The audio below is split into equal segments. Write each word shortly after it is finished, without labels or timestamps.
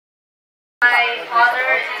My father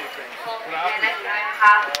is full Hispanic. I'm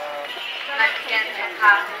half Mexican and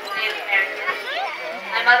half Native American.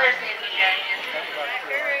 My mother's Native American.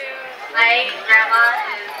 My grandma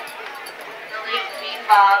is the late Queen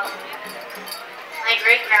Bob. My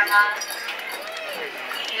great grandma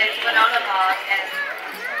is Winona Bob, and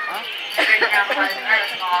my great grandpa is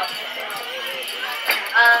Ernest Bob.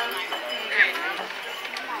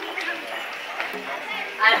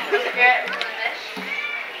 I'm from Swinomish.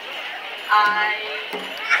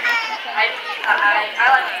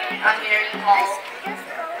 I'm very involved in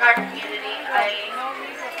our community. I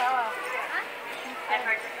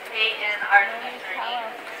participate in our community journey.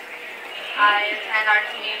 I attend our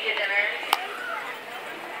community dinners.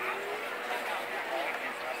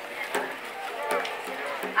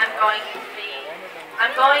 I'm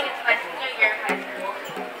going into my senior year of high school.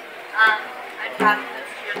 I'm passing this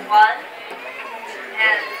year's one,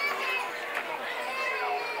 and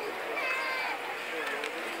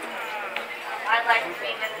I'd like to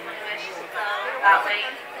be Miss Swinomish, so that way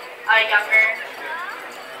our younger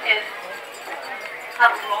kids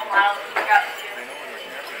have a role model to look up to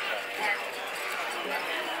and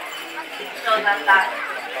show them that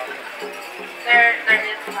there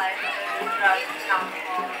is life other than drugs and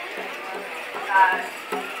alcohol, that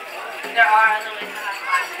there are other ways to have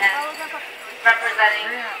fun, and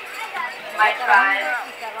representing my tribe,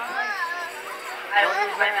 I will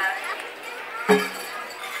do my best.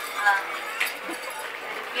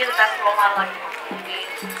 Be the best role model I can possibly be.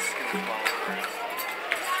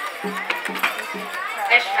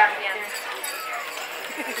 Ish champion.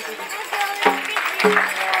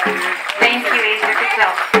 Thank you, Asia. Good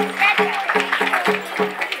job.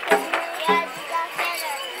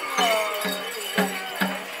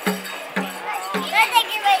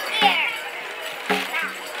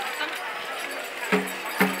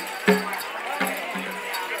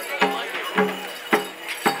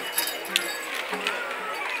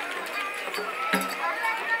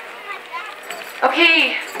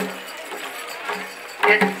 Okay,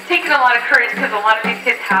 it's taken a lot of courage because a lot of these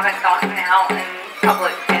kids haven't gotten out in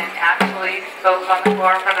public and actually spoke on the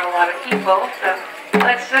floor in front of a lot of people. So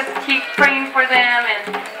let's just keep praying for them,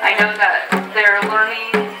 and I know that they're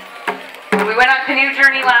learning. When we went on canoe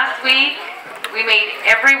journey last week, we made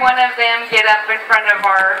every one of them get up in front of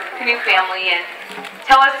our canoe family and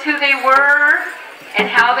tell us who they were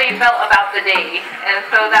and how they felt about the day. And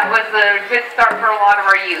so that was a good start for a lot of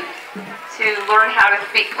our youth to learn how to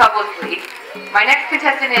speak publicly. My next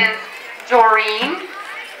contestant is Joreen.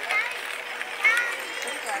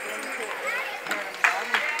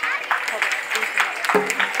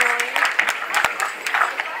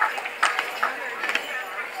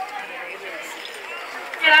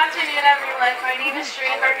 Good afternoon, everyone. My name is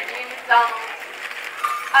Joreen McDonald.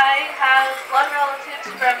 I have blood relatives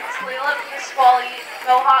from Tulalip, Nisqually,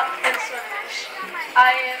 Mohawk, and Swinomish.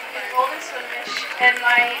 I am enrolled in Swinomish, and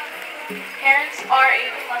my parents are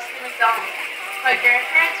Aiden Leslie McDonald. My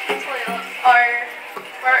grandparents from Tulalip are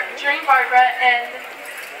Joreen Barbara and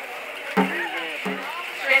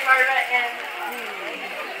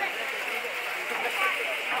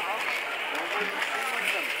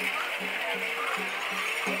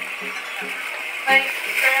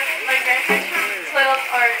my grandparents from Tulalip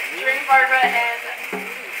are Joreen Barbara and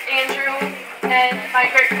Andrew, and my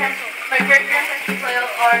great grandparents from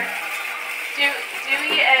Tulalip are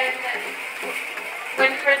Dewey and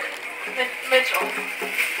Winfred Mitchell.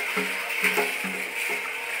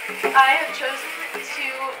 I have chosen to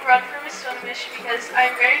run for Miss Swinomish because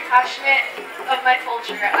I'm very passionate of my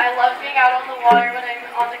culture. I love being out on the water when I'm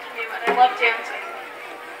on the canoe, and I love dancing.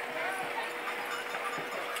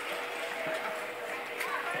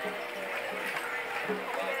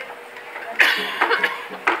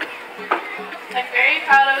 I'm very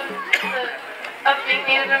proud of being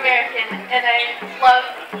Native American, and I love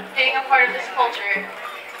being a part of this culture.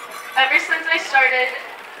 Ever since I started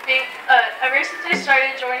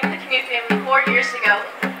joining the canoe family 4 years ago,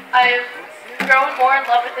 I've grown more in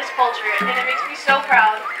love with this culture, and it makes me so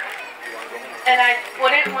proud. And I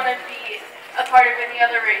wouldn't want to be a part of any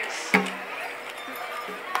other race.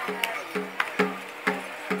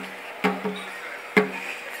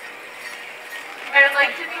 I would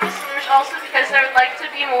like to be Miss Swinomish also because I would like to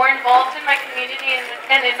be more involved in my community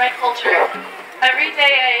and in my culture. Every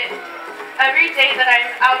day that I'm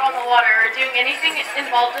out on the water or doing anything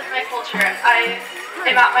involved with my culture, I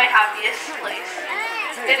am at my happiest place.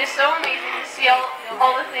 It is so amazing to see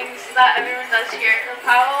all the things that everyone does here. The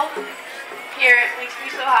powwow here makes me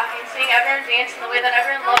so happy, and seeing everyone dance in the way that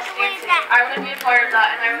everyone loves dancing. I want to be a part of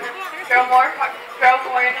that, and I want to grow more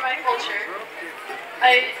into my culture.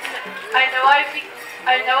 I know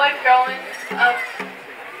I know I've grown up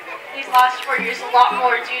these last 4 years a lot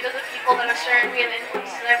more due to the people that have surrounded me and the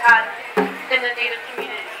influence that I've had in the Native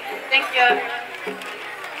community. Thank you, everyone.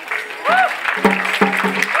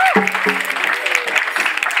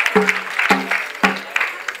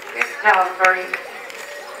 Good job, Bree.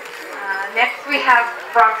 Next we have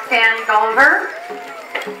Roxanne Gulliver.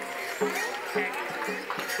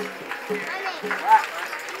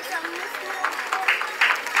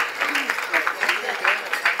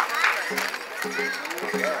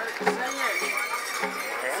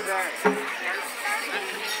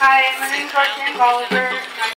 Hi, my name is Roxanne Gulliver.